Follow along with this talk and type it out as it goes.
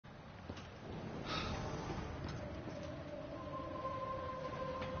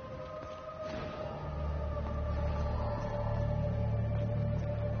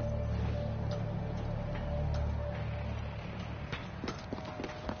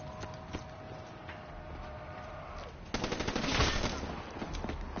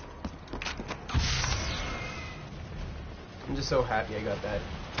just so happy I got that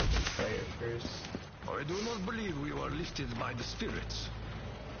fire first. I do not believe we were lifted by the spirits.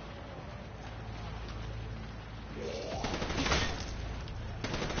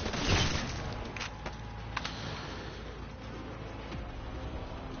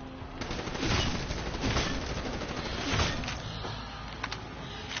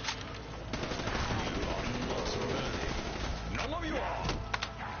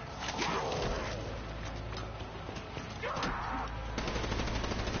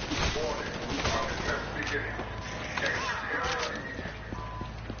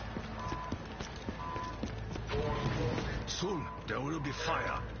 Soon there will be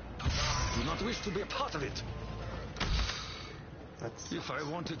fire. Do not wish to be a part of it. If I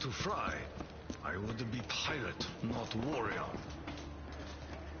wanted to fry, I would be pilot, not warrior.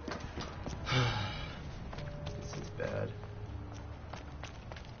 This is bad.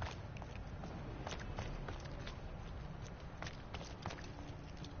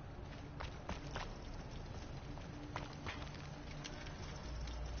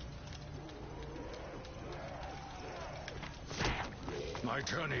 My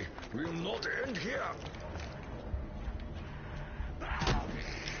journey will not end here.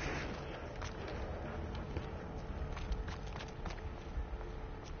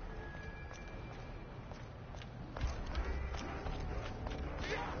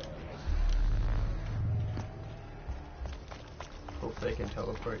 Hopefully I can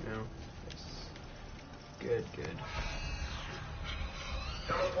teleport now. Yes. Good, good.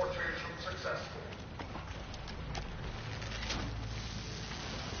 Teleportation successful.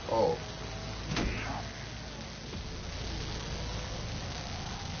 Oh.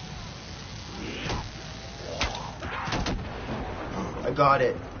 I got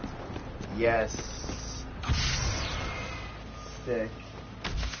it. Yes. Sick.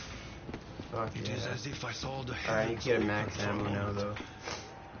 Fuck It yeah. is as if I saw the Alright, I need to get a max heavens ammo open for a now moment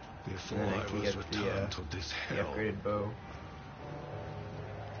though. before And then I I can was get returned to this the hell. upgraded bow.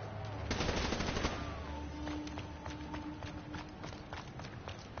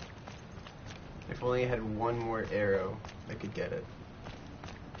 If only I had one more arrow, I could get it.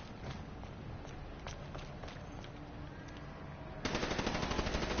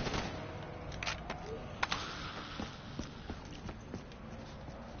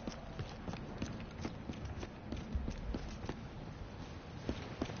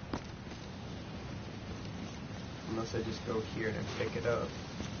 Unless I just go here and I pick it up.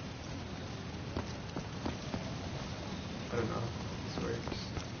 I don't know if this works.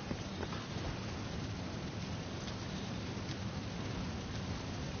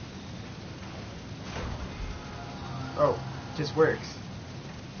 Oh, it just works.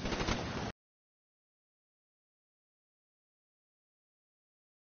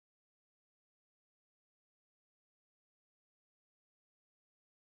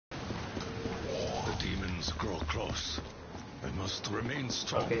 The demons grow close. I must remain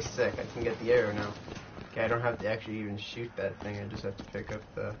strong. Okay, sick. I can get the arrow now. Okay, I don't have to actually even shoot that thing. I just have to pick up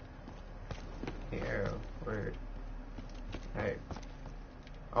the arrow. Word. Alright.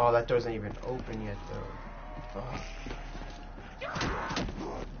 Oh, that door's not even open yet, though. Fuck.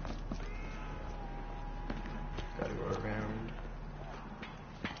 Gotta go around.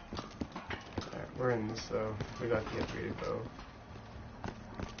 Alright, we're in this, though. We got the upgraded bow.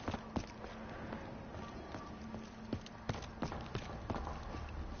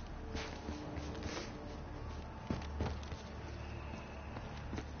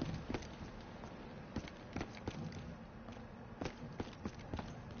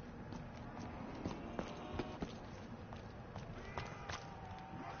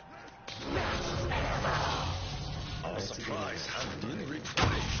 Our supplies have been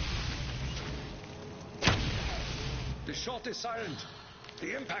replenished. The shot is silent.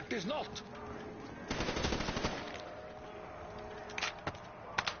 The impact is not.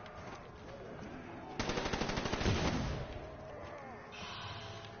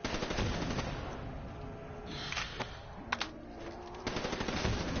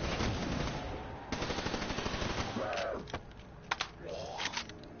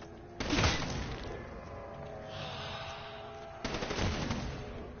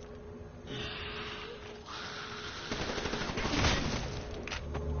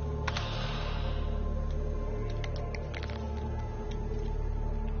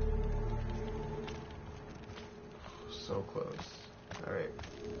 So close. Alright.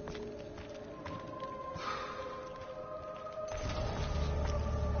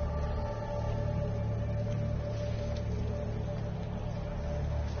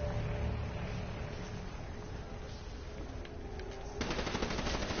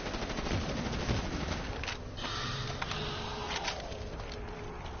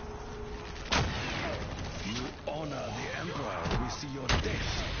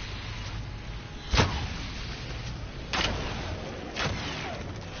 safe.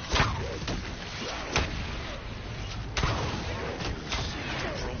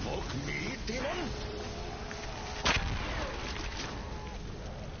 Provoke me, demon?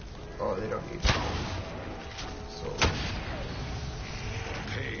 Oh, they don't need soul.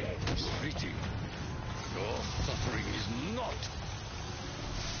 Pain is fleeting. Your suffering is not.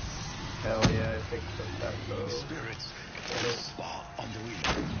 Hell yeah, I picked up that bow. Spirits Yes. are on the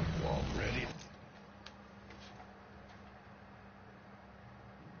wing. Wall ready.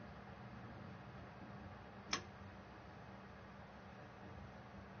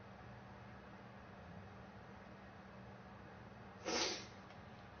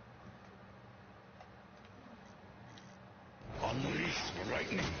 Unleash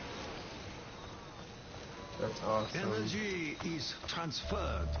lightning. That's awesome. Energy is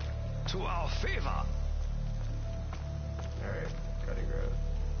transferred to our favor. Alright, gotta grab.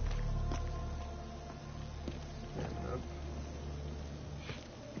 And up.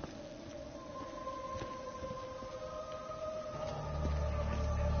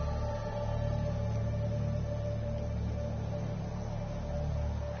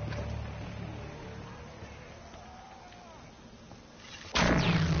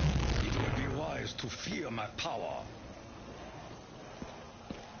 It would be wise to fear my power.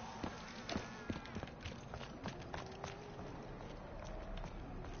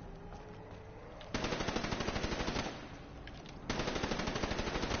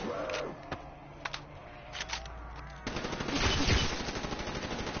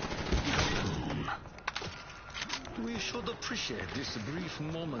 We should appreciate this brief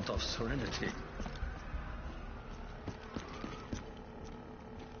moment of serenity.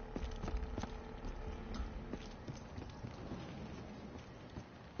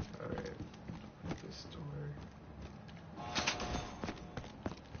 Alright. This door.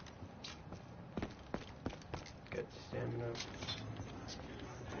 Get stamina.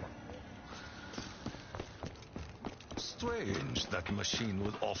 Strange that machine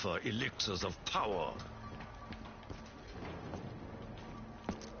would offer elixirs of power.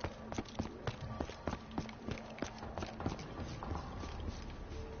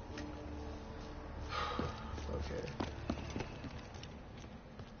 Okay.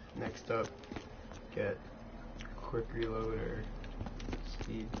 Next up, get quick reload or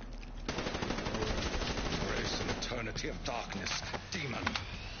speed. Embrace an eternity of darkness, demon.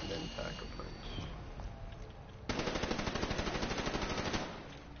 And then pack a punch.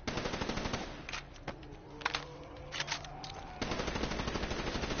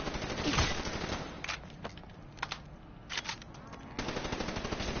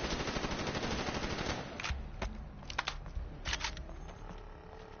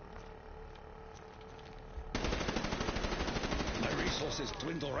 My resources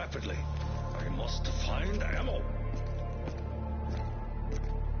dwindle rapidly. I must find ammo.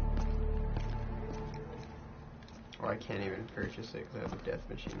 Oh, I can't even purchase it because I have a death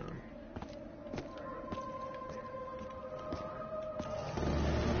machine on.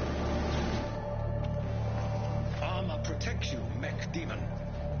 Armor protects you, mech demon,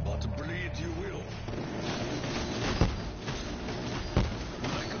 but bleed you will.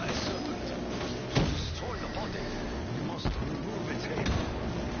 Like an ice serpent, to destroy the body, you must remove its head.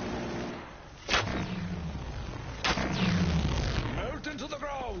 Melt into the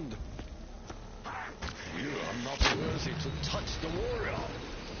ground. You are not worthy to touch the warrior.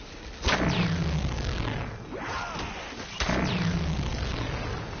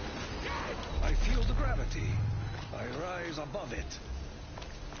 I feel the gravity. I rise above it.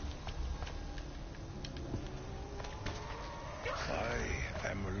 I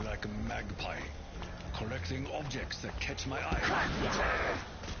am like a magpie, collecting objects that catch my eye.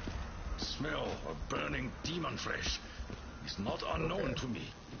 Smell of burning demon flesh is not unknown to me.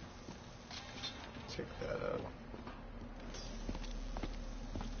 Check that out.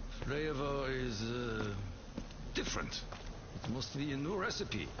 Flavor is different. It must be a new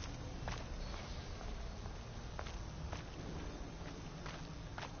recipe.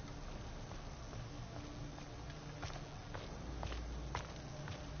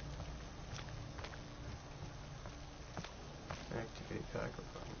 Activate pack a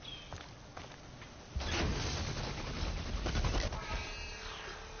punch.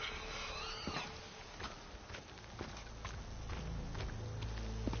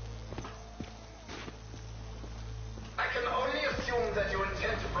 I can only assume that you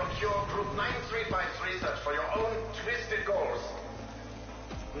intend to procure Group 9353 research for your own twisted goals.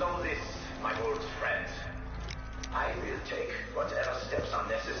 Know this, my old friend. I will take whatever steps are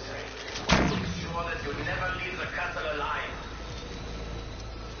necessary to ensure that you never leave the castle alive.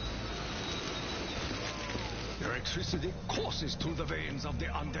 Electricity courses through the veins of the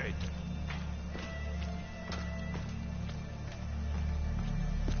undead.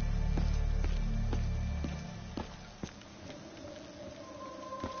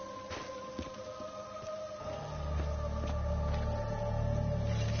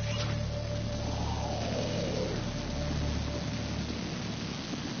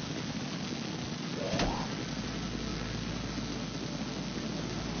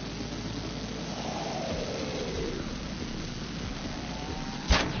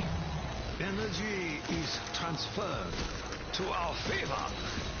 Energy is transferred to our favor.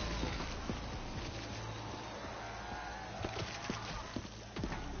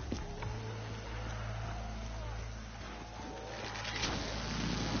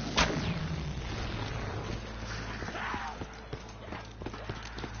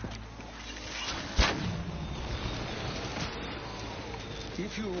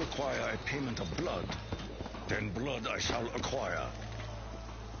 If you require a payment of blood, then blood I shall acquire.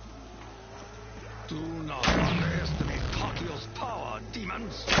 Do not underestimate Kakio's power,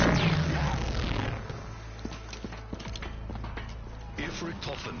 demons! If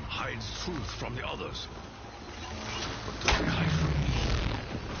Richtofen hides truth from the others, what does he hide from me?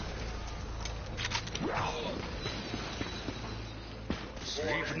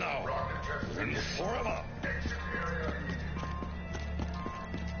 Sleep now, and forever!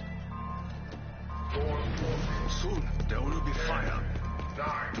 Soon there will be fire.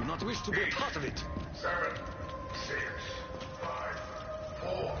 Do not wish to be a part of it. 7, 6, 5,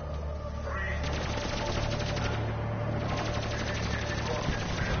 4, 3.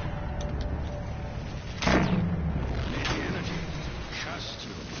 May the energy cast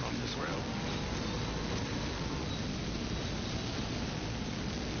you from this realm.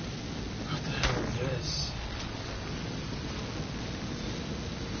 What the hell is this?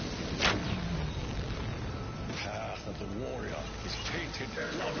 Path of the warrior is painted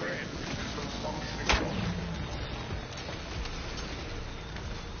blood red.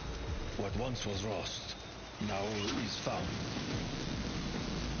 What once was lost, now is found.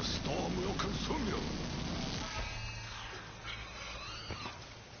 The storm will consume you.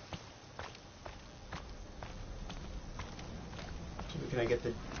 So can I get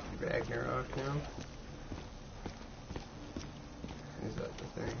the Ragnarok now? Is that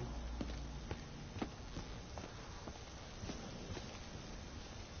the thing?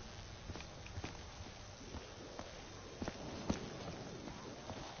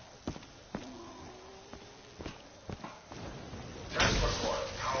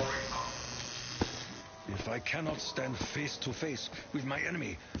 If I cannot stand face to face with my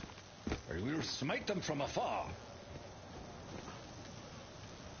enemy, I will smite them from afar.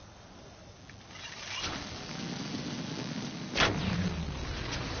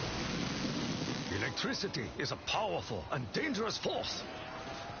 Electricity is a powerful and dangerous force.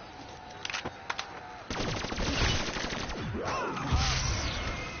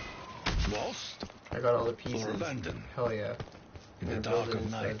 Lost I got all the pieces. or abandoned? Hell yeah. In I'm the gonna build dark it of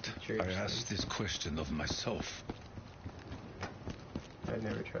inside night, the church I asked thing. this question of myself. I've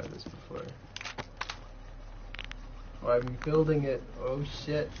never tried this before. Oh, I'm building it. Oh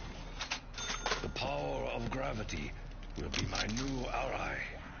shit. The power of gravity will be my new ally.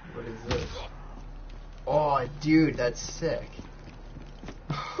 What is this? Oh, dude, that's sick.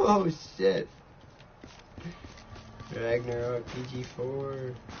 Oh shit. Ragnarok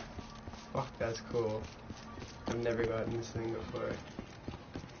PG4. Fuck, that's cool. I've never gotten this thing before.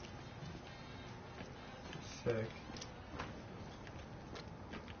 Sick.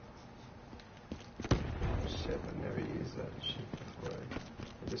 Shit, I've never used that shit before.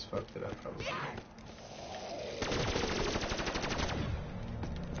 I just fucked it up probably.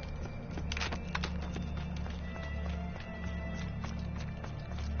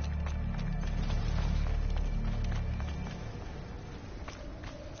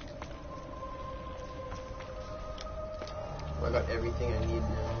 Well, I got everything I need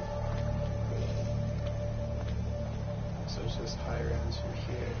now. So it's just high rounds from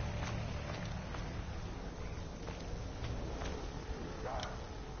here.